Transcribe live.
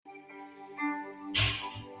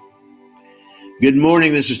Good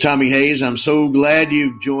morning. This is Tommy Hayes. I'm so glad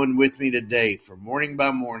you've joined with me today for Morning by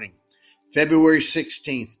Morning, February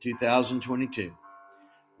 16th, 2022.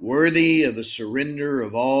 Worthy of the surrender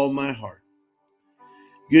of all my heart.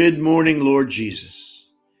 Good morning, Lord Jesus,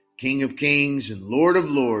 King of kings and Lord of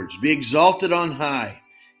lords. Be exalted on high,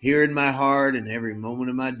 here in my heart and every moment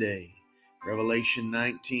of my day. Revelation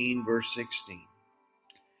 19, verse 16.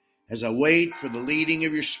 As I wait for the leading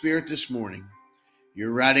of your Spirit this morning,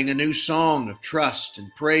 you're writing a new song of trust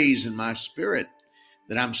and praise in my spirit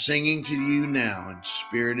that I'm singing to you now in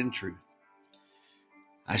spirit and truth.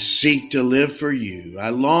 I seek to live for you. I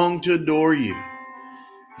long to adore you.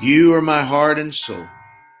 You are my heart and soul.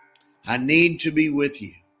 I need to be with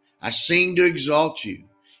you. I sing to exalt you.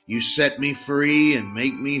 You set me free and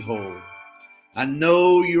make me whole. I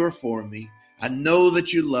know you are for me. I know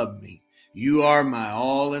that you love me. You are my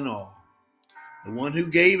all in all. The one who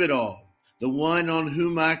gave it all. The one on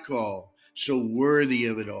whom I call, so worthy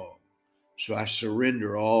of it all. So I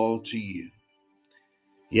surrender all to you.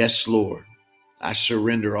 Yes, Lord, I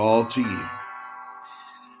surrender all to you.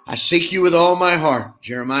 I seek you with all my heart,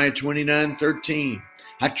 Jeremiah 29:13.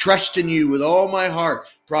 I trust in you with all my heart,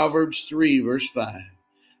 Proverbs 3, verse 5.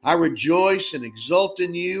 I rejoice and exult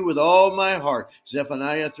in you with all my heart,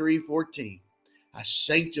 Zephaniah 3:14. I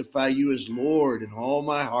sanctify you as Lord in all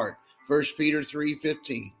my heart, 1 Peter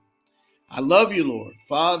 3:15. I love you, Lord,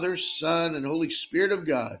 Father, Son, and Holy Spirit of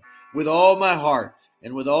God, with all my heart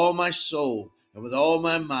and with all my soul and with all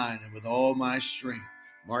my mind and with all my strength.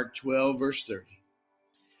 Mark 12, verse 30.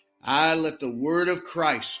 I let the word of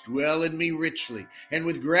Christ dwell in me richly, and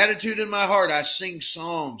with gratitude in my heart I sing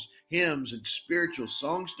psalms, hymns, and spiritual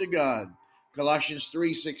songs to God. Colossians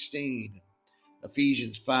 3:16,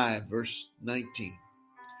 Ephesians 5, verse 19.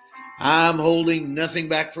 I'm holding nothing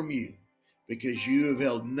back from you, because you have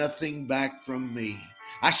held nothing back from me.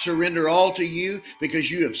 I surrender all to you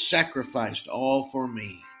because you have sacrificed all for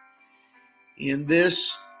me. In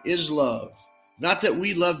this is love. Not that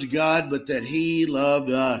we loved God, but that he loved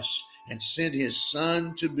us and sent his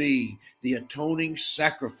Son to be the atoning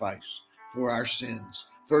sacrifice for our sins.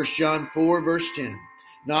 1 John 4, verse 10.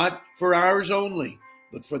 Not for ours only,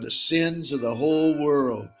 but for the sins of the whole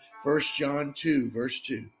world. 1 John 2, verse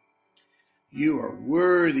 2. You are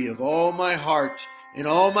worthy of all my heart and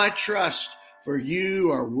all my trust, for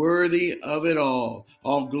you are worthy of it all.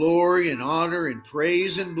 All glory and honor and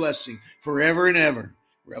praise and blessing forever and ever.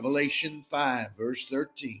 Revelation 5, verse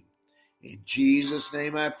 13. In Jesus'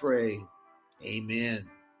 name I pray. Amen.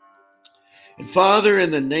 And Father,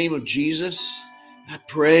 in the name of Jesus, I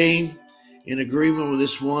pray in agreement with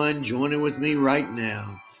this one, joining with me right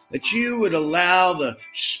now, that you would allow the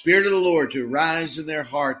Spirit of the Lord to rise in their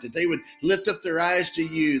heart, that they would lift up their eyes to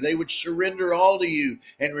you, they would surrender all to you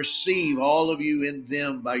and receive all of you in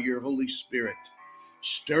them by your Holy Spirit,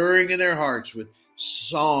 stirring in their hearts with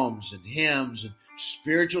psalms and hymns and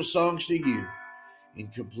spiritual songs to you in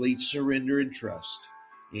complete surrender and trust.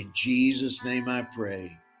 In Jesus' name I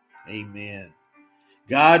pray. Amen.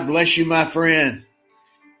 God bless you, my friend,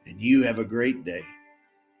 and you have a great day.